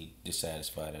won't be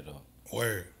dissatisfied at all.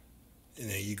 Word. And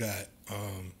then you got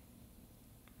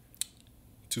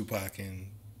Tupac and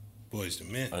Boyz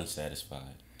II Men.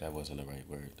 Unsatisfied. That wasn't the right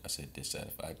word. I said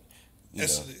dissatisfied.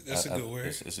 That's a good word.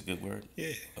 It's a good word?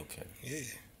 Yeah. Okay. Yeah.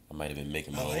 I might have been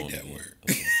making my I like own that again. word.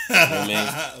 Okay. You know what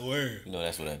I mean? Word. You know,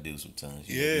 that's what I do sometimes.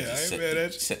 You Yeah, know, you just I ain't mad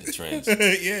at you. set the trends.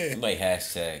 Yeah. You might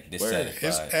hashtag dissatisfied.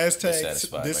 It's hashtag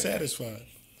dissatisfied. dissatisfied.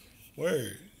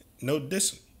 Word. No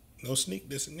dissing. No sneak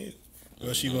dissing either. Or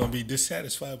else you're going to be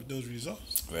dissatisfied with those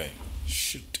results. Right.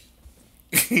 Shoot.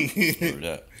 Word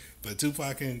up. But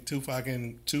Tupac and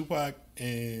Boyz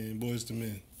II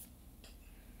Men.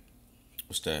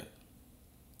 What's that?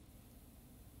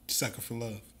 Sucker for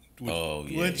Love.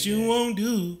 What you won't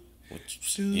do.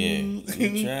 Yeah. You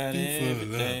tried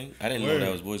everything. I didn't know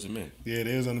that was Boyz II Men. Yeah,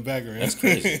 they was on the background. That's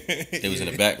crazy. They was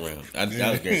in the background. I was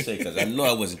going to say, because I know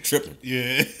I wasn't tripping.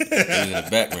 Yeah. They was in the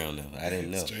background, though. I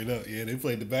didn't know. Straight up. Yeah, they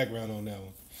played the background on that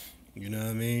one. You know what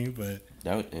I mean? But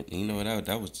You know what?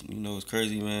 That was, it's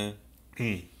crazy, man.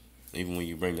 Even when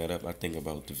you bring that up, I think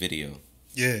about the video.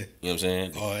 Yeah. You know what I'm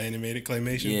saying? Oh, animated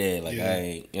claymation? Yeah, like I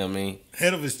ain't, you know what I mean?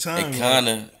 Ahead of his time. It kind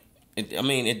of,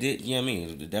 it did, you know what I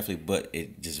mean? It definitely, but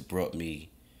it just brought me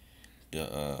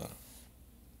the,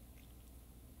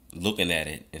 looking at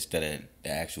it instead of the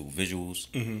actual visuals.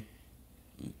 Mm-hmm.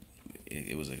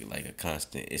 It was like a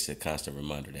constant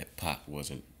reminder that Pac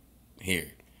wasn't here.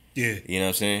 Yeah. You know what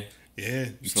I'm saying? Yeah.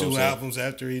 It's You know 2 what I'm albums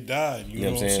after he died. You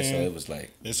know what I'm saying? So it was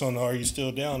like, it's on the Are You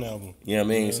Still Down album. you know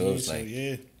what I mean? You know So what it was like,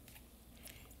 yeah.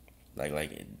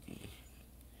 like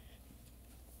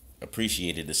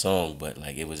appreciated the song, but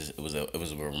like it was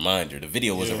a reminder. The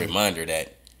video was a reminder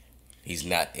that he's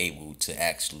not able to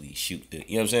actually shoot the.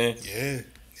 You know what I'm saying? Yeah.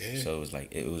 Yeah. So it was like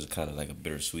it was kind of like a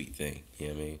bittersweet thing. You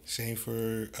know what I mean? Same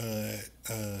for I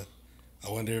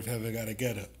Wonder If Heaven Got a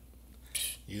Get Up.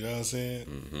 You know what I'm saying?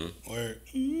 Mm-hmm. Or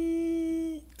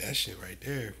that shit right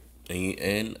there.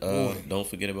 And don't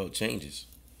forget about Changes.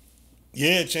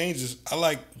 Yeah, Changes. I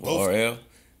like both. RL.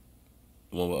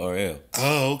 The one with RL.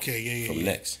 Oh, okay, yeah. From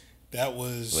Next. That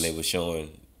was when they were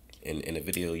showing in the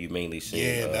video. You mainly see.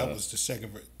 Yeah, that was the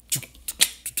second verse.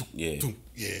 Yeah.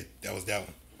 Yeah, that was that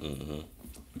one. Mm-hmm.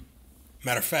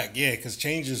 Matter of fact, yeah, because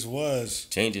Changes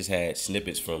had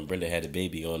snippets from Brenda Had a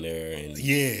Baby on there, and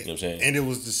yeah, you know what I'm saying, and it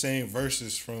was the same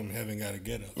verses from Heaven Gotta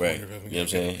Get Up, right? You know what I'm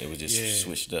saying? It was just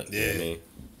switched up. Yeah, you know what I mean?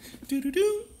 Do do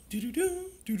do do do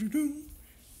do do do.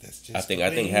 That's just. I think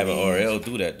having RL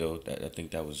do that though.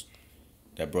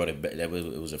 That brought it back. It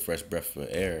was a fresh breath of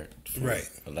air for right.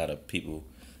 a lot of people,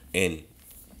 and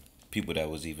people that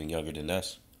was even younger than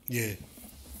us. Yeah,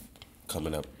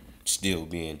 coming up, still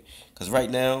being, because right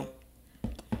now,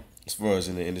 as far as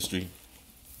in the industry,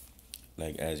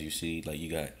 like as you see, like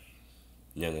you got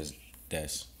youngers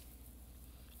that's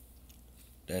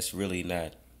really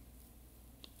not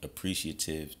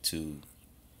appreciative to,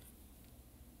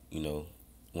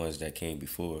 ones that came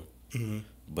before. mm-hmm.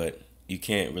 But you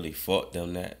can't really fault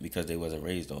them that because they wasn't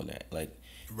raised on that. Like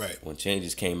right. when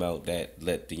Changes came out, that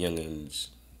let the youngins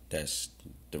that's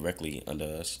directly under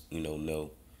us,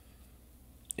 know.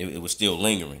 It was still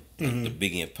lingering. Mm-hmm. Like the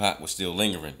Biggie and Pac was still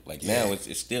lingering. Like now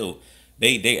it's still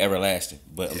they everlasting.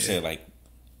 But I'm saying like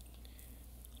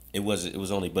it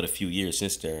was only but a few years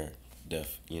since their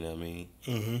death. You know what I mean?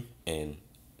 Mm-hmm. And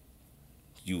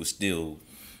you were still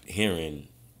hearing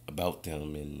about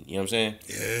them, and you know what I'm saying?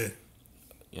 Yeah.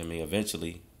 I mean,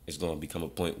 eventually it's going to become a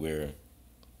point where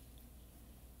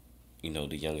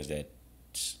the youngest that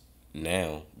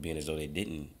now being as though they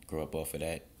didn't grow up off of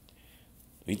that.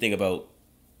 When you think about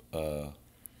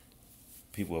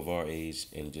people of our age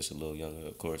and just a little younger,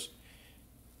 of course,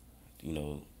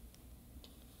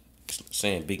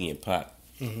 saying Biggie and Pac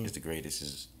is the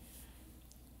greatest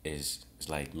is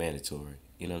like mandatory.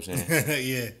 You know what I'm saying?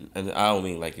 Yeah. And I don't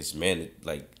mean like it's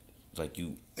like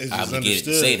you it's obligated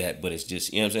to say that, but it's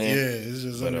just, you know what I'm saying? Yeah, it's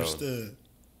just understood.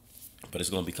 But it's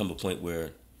going to become a point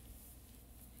where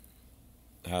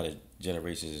how the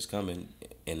generations is coming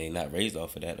and they not raised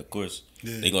off of that, of course,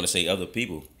 they're going to say other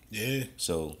people. Yeah.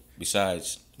 So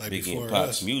besides like Biggie and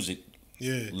Pac's music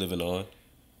living on,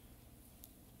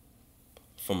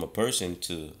 from a person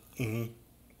to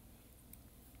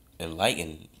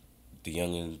enlighten the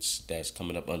youngins that's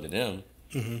coming up under them,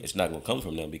 it's not gonna come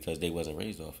from them because they wasn't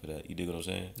raised off of that. You dig what I'm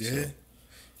saying? Yeah.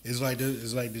 It's like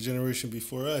the generation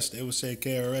before us. They would say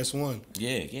KRS-One.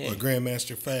 Yeah, yeah. Or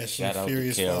Grandmaster Flash. Shout out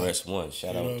Furious to KRS-One.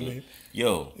 Shout out to... I mean?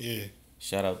 Yo. Yeah.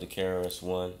 Shout out to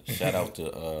KRS-One. Shout out to...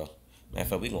 matter of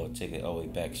fact, we going to take it all the way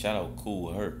back. Shout out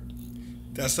Cool Herc.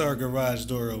 That's our garage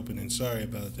door opening. Sorry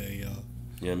about that, y'all.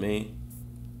 You know what I mean?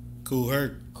 Cool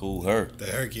Herc. Cool Herc. The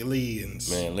Herculeans.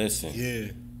 Man, listen.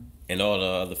 Yeah. And all the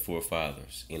other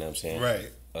forefathers, you know what I'm saying?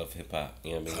 Right. Of hip-hop,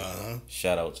 you know what I mean? Uh-huh.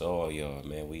 Shout out to all y'all,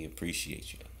 man. We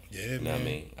appreciate you. Yeah, you man. know what I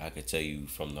mean? I could tell you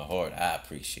from the heart, I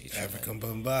appreciate you. African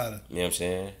Bombada. You know what I'm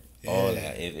saying? Yeah. All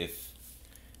that. If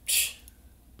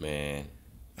man.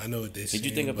 I know what they say. Could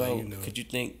you think about, could you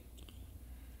think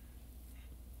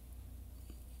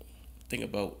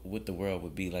about what the world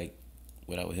would be like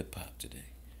without hip-hop today?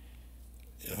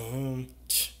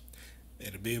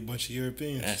 It'd be a bunch of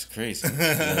Europeans. That's crazy. You know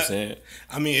what I'm saying?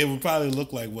 I mean, it would probably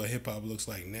look like what hip-hop looks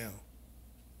like now.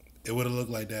 It would have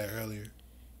looked like that earlier.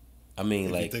 I mean,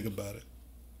 if like... you think about it.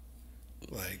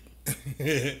 Like,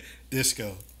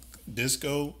 disco.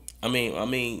 I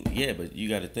mean, yeah, but you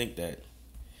got to think that,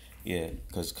 yeah,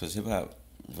 because hip-hop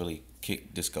really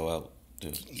kicked disco out.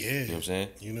 Too. Yeah. You know what I'm saying?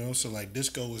 You know, so like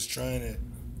disco was trying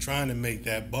to make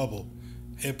that bubble.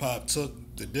 Hip-hop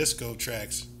took the disco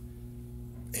tracks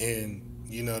and,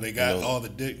 you know, they got all the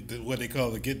what they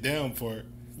call the get down part.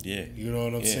 Yeah. You know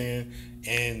what I'm saying?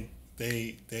 And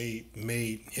they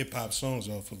made hip hop songs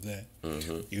off of that.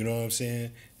 Mm-hmm. You know what I'm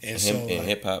saying? And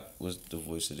hip hop was the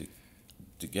voice of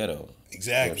the ghetto.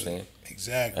 Exactly. You know what I'm saying?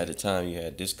 Exactly. At the time, you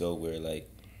had disco where, like,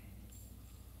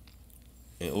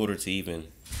 in order to even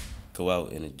go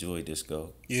out and enjoy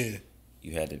disco, yeah,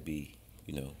 you had to be,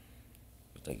 you know,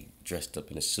 like dressed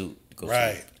up in a suit to go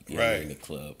in the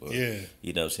club. Or, you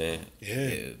know what I'm saying?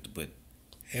 Yeah. But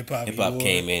hip hop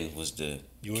came in was the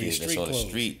kids that's on the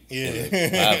street. Yeah. And the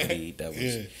poverty that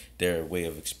was their way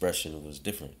of expression was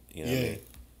different. You know what I mean?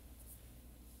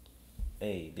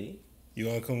 Hey, D. You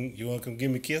wanna come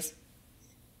give me a kiss?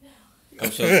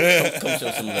 Come show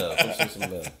some love. Come show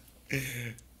some love.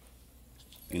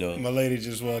 You know, my lady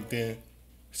just walked in.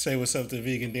 Say what's up to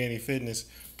Vegan Danny Fitness.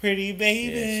 Pretty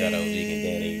baby. Yeah, shout out Vegan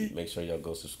Danny. Make sure y'all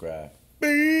go subscribe.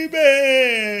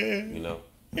 Baby. You know.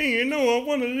 And you know I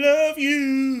wanna love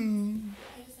you.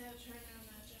 I just have to turn down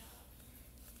my job.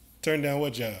 Turn down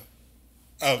what job?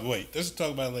 Oh wait, let's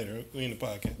talk about it later. We in the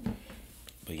podcast.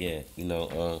 But yeah, you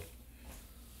know,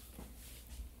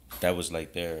 that was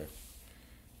like their,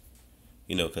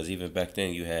 you know, because even back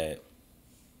then you had,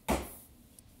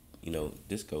 you know,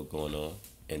 disco going on,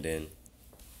 and then,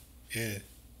 you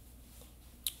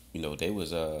know, they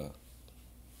was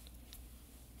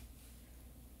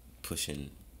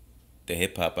pushing the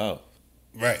hip hop out.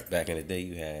 Right. Back in the day,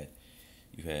 you had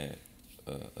the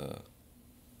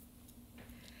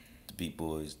beat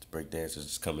boys, the break dancers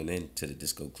just coming into the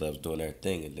disco clubs doing their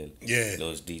thing, and then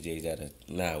those DJs that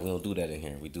we don't do that in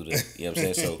here. We do the, you know what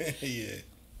I'm saying? So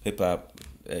hip hop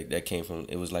that came from,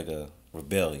 it was like a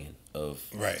rebellion of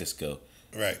disco.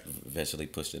 Right. Eventually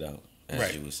pushed it out,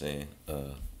 as you were saying.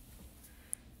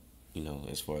 You know,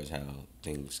 as far as how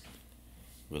things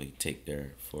really take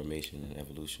their formation and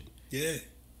evolution. Yeah.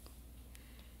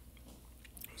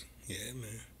 Yeah,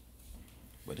 man.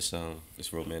 But it's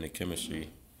romantic chemistry.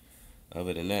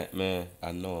 Other than that, man,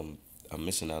 I know I'm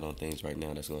missing out on things right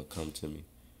now that's gonna come to me.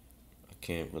 I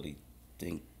can't really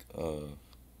think of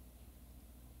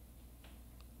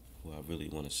who I really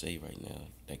want to say right now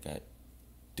that got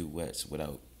duets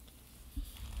without.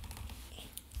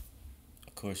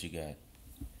 Of course, you got.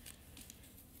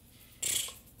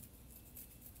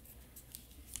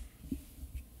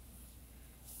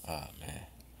 Ah, man.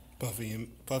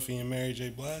 Puffy and Mary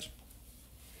J. Blige?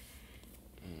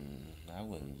 I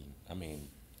wouldn't. I mean,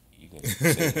 you can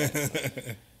say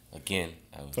that. Again,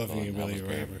 I was Puffy going to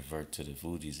rapper. revert to the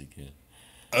Fugees again.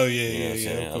 Oh, yeah,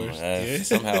 of course.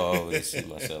 Somehow I always see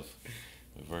myself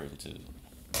reverting to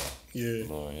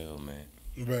Lauryn Hill, man.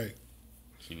 Right.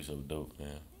 She was so dope,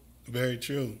 man. Very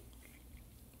true.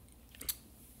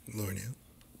 Lauryn Hill.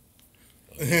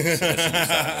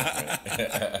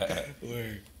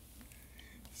 Word.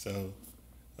 So,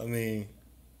 I mean,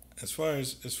 as far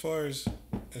as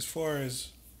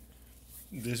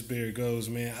this beer goes,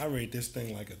 man, I rate this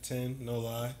thing like a 10, no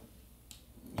lie.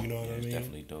 You know what I mean? It's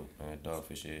definitely dope, man.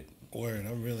 DogFish is. Word,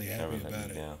 I'm really happy about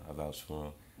it. Down. I vouch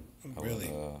for him. I would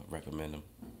recommend him.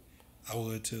 I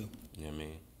would too. You know what I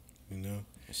mean? You know?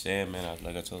 Sam, man,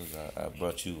 like I told you, I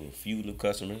brought you a few new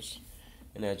customers,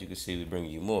 and as you can see, we bring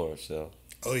you more, so.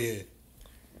 Oh, yeah.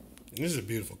 And this is a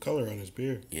beautiful color on this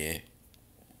beer. Yeah.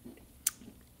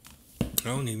 I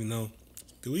don't even know.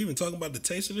 Did we even talk about the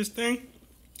taste of this thing?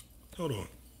 Hold on.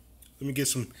 Let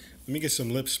me get some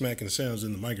lip smacking sounds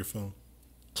in the microphone.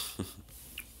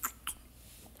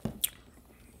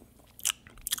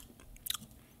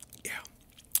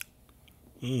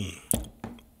 Yeah.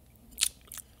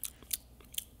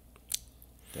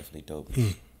 Definitely dope.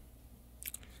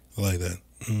 I like that.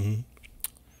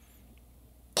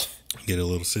 Get a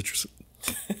little citrus.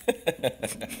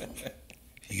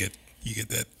 You get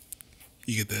that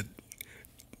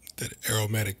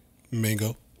aromatic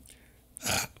mango.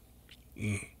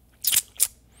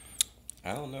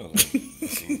 I don't know.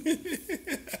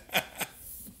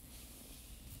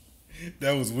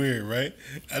 That was weird, right?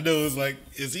 I know it was like,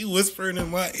 is he whispering in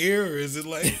my ear or is it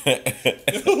like,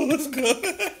 what's going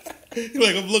on?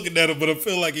 Like I'm looking at him, but I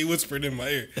feel like he whispered in my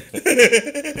ear.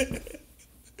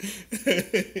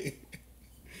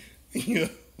 Yo.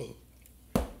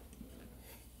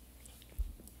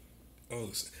 Oh,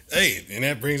 hey, and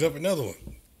that brings up another one.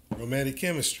 Romantic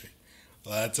chemistry. A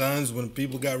lot of times when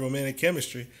people got romantic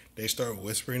chemistry, they start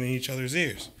whispering in each other's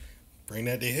ears. Bring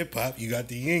that to hip hop, you got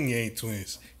the Yin Yang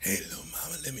twins. Hey, little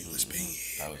mama, let me whisper in your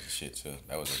ear. That was a shit too.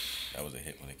 That was a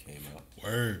hit when it came out.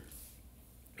 Word.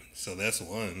 So that's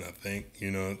one, I think.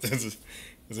 You know,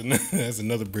 that's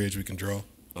another bridge we can draw.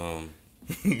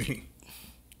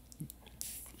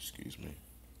 Excuse me.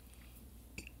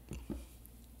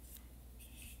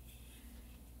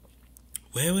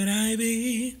 Where would I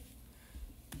be?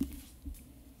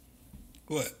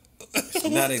 What? It's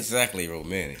not exactly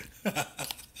romantic,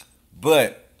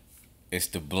 but it's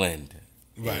the blend.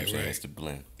 You know what I'm saying? It's the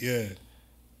blend. Yeah.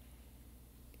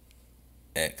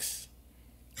 X.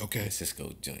 Okay.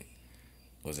 Cisco joint.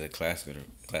 Was it a classic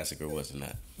or was it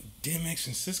not? DMX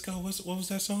and Cisco. What was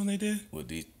that song they did? With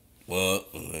these. Well.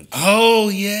 Oh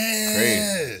yeah.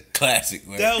 Crazy. Classic.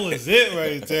 Man. That was it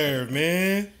right there,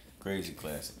 man. Crazy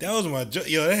classic. That was my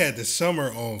yo. They had the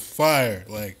summer on fire.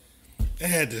 Like they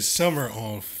had the summer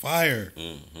on fire.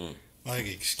 Mm-hmm. Like,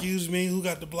 excuse me, who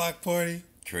got the block party?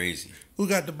 Crazy. Who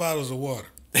got the bottles of water?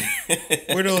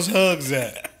 Where those hugs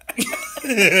at?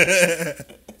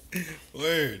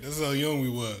 Word. That's how young we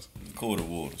was. Quarter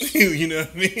waters. You know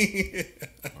what I mean?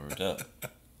 Word up.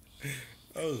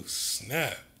 Oh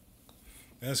snap!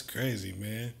 That's crazy,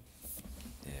 man.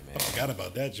 Yeah, man. I forgot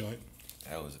about that joint.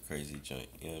 That was a crazy joint.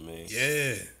 You know what I mean?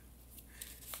 Yeah.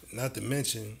 Not to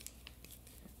mention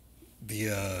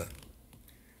the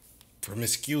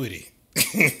promiscuity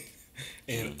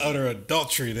and utter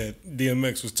adultery that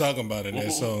DMX was talking about in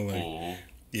that song. Like,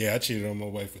 yeah, I cheated on my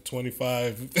wife for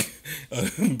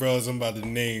 25 bros. I'm about to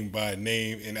name by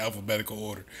name in alphabetical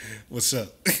order. What's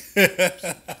up?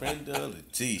 Brenda,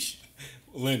 Letitia,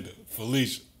 Linda,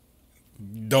 Felicia,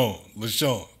 Dawn,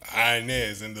 LaShawn,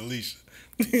 Inez, and Alicia.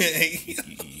 you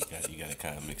got it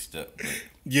kind of mixed up. But.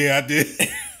 Yeah, I did.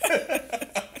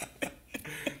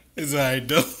 It's alright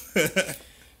though.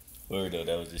 Word though,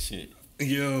 that was the shit.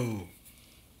 Yo,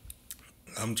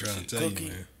 I'm trying to tell cookie.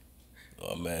 you, man.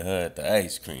 Oh man, her at the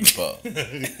ice cream bar.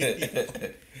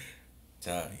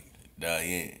 Johnny,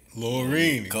 Diane,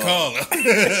 Laureen, and Carla.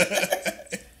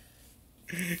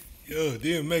 Yo,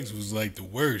 DMX was like the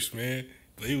worst, man.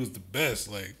 But he was the best.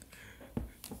 Like,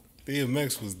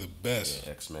 DMX was the best.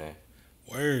 Yeah, X-Man.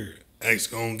 Word. X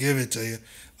gonna give it to you.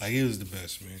 Like, he was the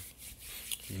best, man.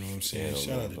 You know what I'm saying? Yeah,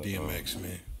 Shout out to DMX,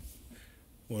 man.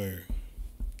 Word.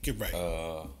 Get right.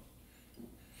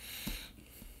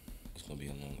 It's gonna be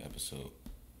a long episode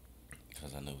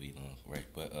because I know we long, right?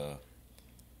 But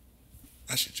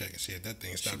I should check and see if that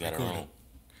thing she stopped got her recording. own.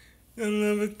 I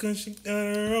love it 'cause she got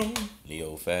her own.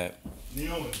 Neo Fab.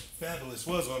 Neo and Fabulous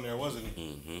was on there, wasn't he?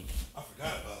 Mm-hmm. I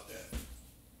forgot about that.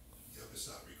 Yo, let's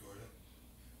stop recording.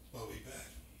 We'll be back.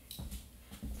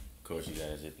 Of course, you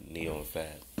guys at Neo and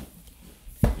Fab.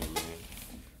 You know what I mean?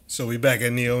 So we back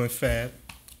at Neo and Fab.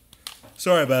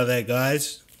 Sorry about that,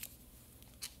 guys.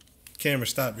 Camera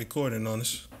stopped recording on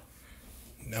us.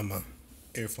 Now my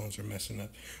earphones are messing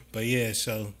up. But yeah,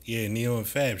 so yeah, Neo and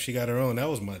Fab, she got her own. That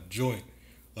was my joint.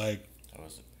 Like, That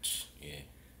was yeah.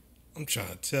 I'm trying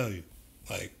to tell you.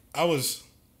 Like, I was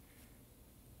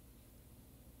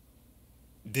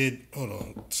hold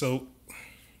on. So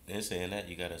Then saying that,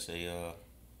 you gotta say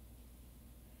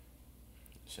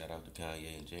shout out to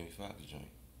Kanye and Jamie Foxx joint.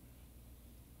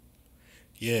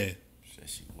 yeah. Said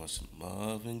she wants some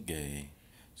Marvin Gaye,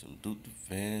 some Luther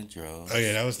Vandross. Oh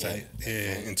yeah, that was tight.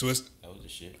 Yeah, and Twister. That was the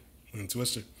shit. And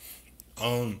Twister.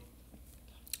 Now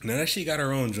that she got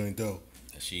her own joint though.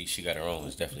 She got her own.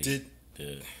 It's definitely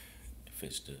it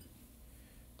fits the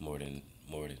more than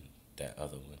that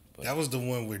other one. But That was the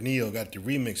one where Neo got the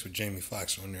remix with Jamie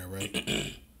Foxx on there, right? yeah.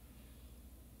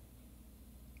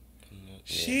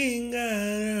 She got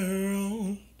her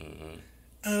own. Mm-hmm.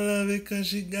 I love it because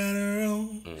she got her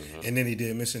own. Mm-hmm. And then he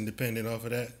did Miss Independent off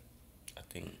of that. I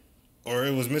think. Or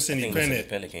it was Miss I think Independent. Miss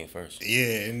Independent came first.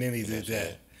 Yeah, and then he did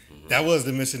that. Mm-hmm. That was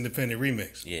the Miss Independent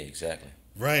remix. Yeah, exactly.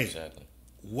 Right. Exactly.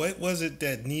 What was it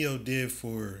that Neo did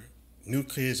for New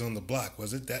Kids on the Block?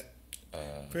 Was it that?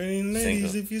 Pretty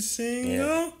ladies, Single. if you're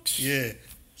single. Yeah.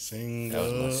 Single.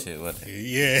 That was my shit, wasn't it?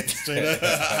 Yeah, straight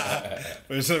up.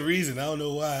 For some reason, I don't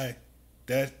know why.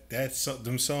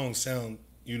 Them songs sound,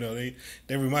 they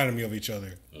reminded me of each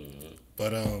other. Mm-hmm.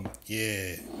 But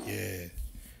yeah,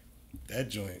 that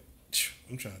joint.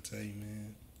 I'm trying to tell you,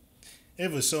 man.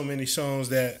 It was so many songs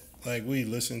that like we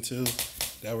listened to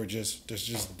that were just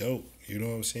dope. You know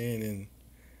what I'm saying?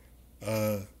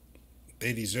 And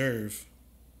they deserve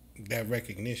that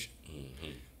recognition.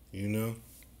 Mm-hmm. You know?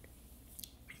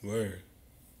 Word.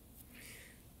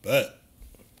 But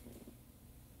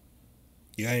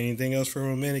you got anything else for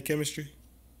romantic chemistry?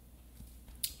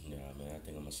 Nah, man, I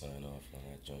think I'm gonna sign off on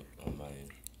that joint on my end.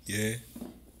 Yeah.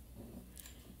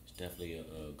 It's definitely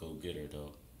a go getter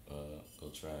though. Go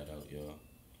try it out, y'all.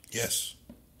 Yes.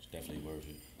 It's definitely worth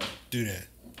it. Do that.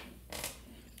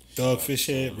 DogFish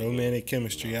Head Romantic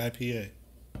Chemistry IPA.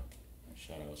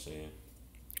 Shout out, Sam.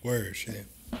 Word, Shane.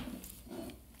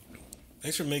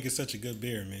 Thanks for making such a good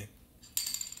beer, man.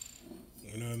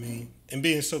 You know what I mean? And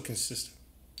being so consistent.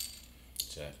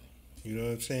 Exactly. You know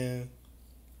what I'm saying?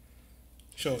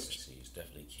 Consistency is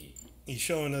definitely key. He's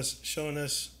showing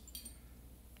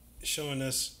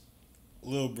us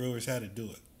little brewers how to do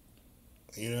it.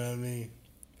 You know what I mean?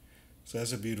 So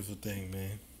that's a beautiful thing,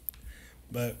 man.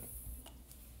 But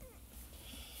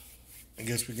I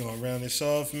guess we're gonna round this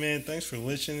off, man. Thanks for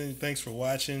listening. Thanks for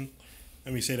watching.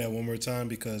 Let me say that one more time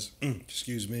because,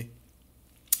 excuse me.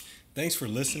 Thanks for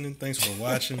listening. Thanks for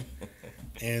watching.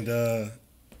 And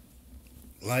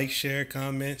like, share,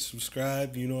 comment,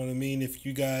 subscribe. You know what I mean? If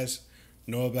you guys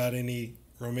know about any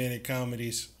romantic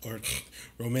comedies or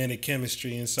romantic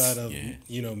chemistry inside of,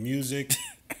 music,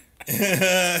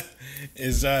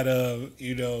 inside of,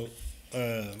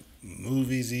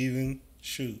 movies even,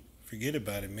 shoot, forget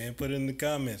about it, man. Put it in the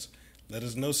comments. Let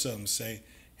us know something. Say,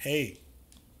 hey,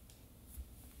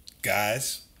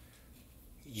 guys,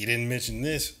 you didn't mention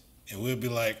this. And we'll be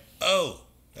like, oh,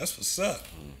 that's what's up.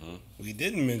 Mm-hmm. We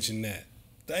didn't mention that.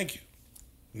 Thank you.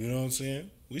 You know what I'm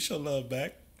saying? We show love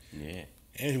back. Yeah.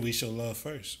 And we show love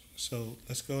first. So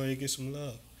let's go ahead and get some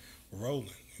love rolling.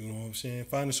 You know what I'm saying?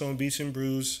 Find us on Beats and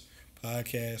Brews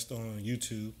podcast on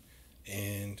YouTube.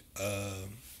 And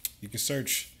you can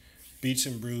search Beats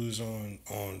and Brews on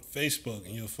Facebook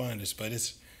and you'll find us. But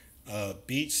it's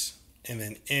Beats and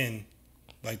then N,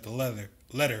 like the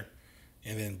letter,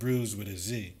 and then Brews with a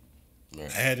Z. Right.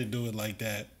 I had to do it like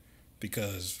that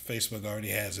because Facebook already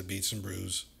has a Beats and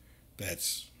Brews.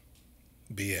 That's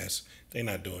BS. They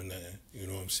not doing nothing. You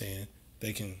know what I'm saying?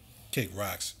 They can kick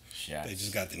rocks. Shots. They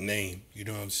just got the name. You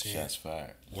know what I'm saying? Shots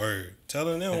fired. Word. Tell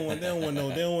them they don't want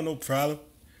no problem.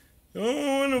 They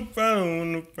don't want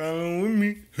no problem with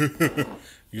me.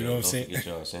 You know what I'm saying? Get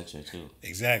your Essentia too.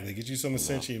 Exactly. Get you some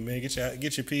Essentia, man.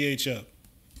 Get your pH up.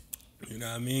 You know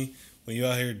what I mean? When you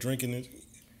out here drinking it,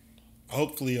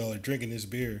 hopefully y'all are drinking this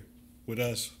beer with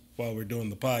us while we're doing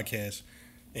the podcast.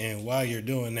 And while you're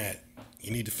doing that,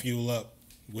 you need to fuel up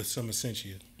with some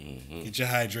Essentia. Mm-hmm. Get your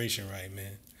hydration right,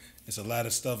 man. There's a lot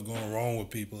of stuff going wrong with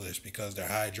people. It's because their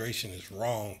hydration is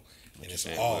wrong and it's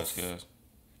off.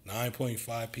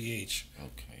 9.5 pH.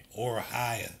 Okay. Or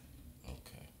higher.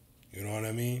 Okay. You know what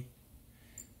I mean?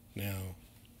 Now,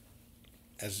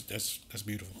 that's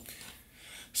beautiful.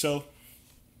 So,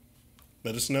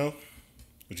 let us know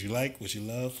what you like, what you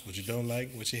love, what you don't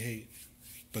like, what you hate.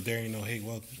 But there ain't no hate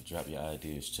welcome. Drop your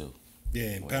ideas too.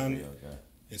 Yeah, and pound it.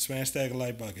 And smash that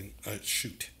like button.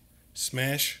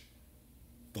 Smash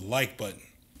the like button.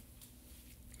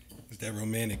 It's that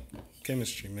romantic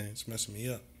chemistry, man. It's messing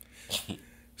me up.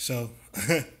 So,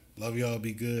 love y'all.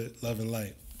 Be good. Love and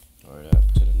light. Word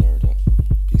up to the Nurd.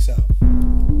 Peace out.